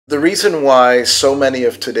The reason why so many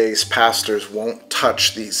of today's pastors won't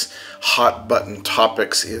touch these hot button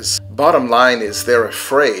topics is, bottom line is, they're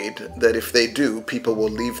afraid that if they do, people will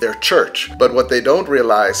leave their church. But what they don't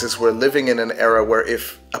realize is we're living in an era where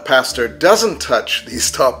if a pastor doesn't touch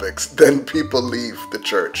these topics, then people leave the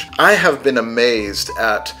church. I have been amazed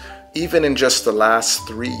at, even in just the last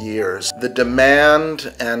 3 years, the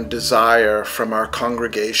demand and desire from our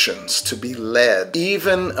congregations to be led,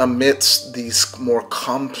 even amidst these more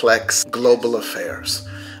complex global affairs.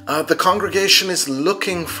 The congregation is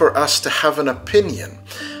looking for us to have an opinion.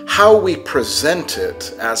 How we present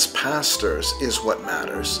it as pastors is what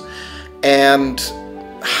matters. And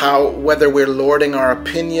whether we're lording our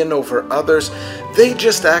opinion over others, they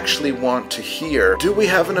just actually want to hear, do we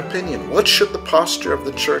have an opinion? What should the posture of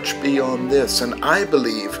the church be on this? And I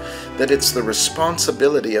believe that it's the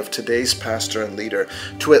responsibility of today's pastor and leader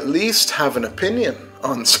to at least have an opinion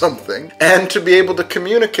on something, and to be able to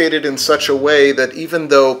communicate it in such a way that even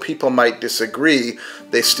though people might disagree,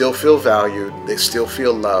 they still feel valued, they still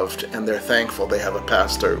feel loved, and they're thankful they have a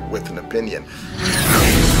pastor with an opinion.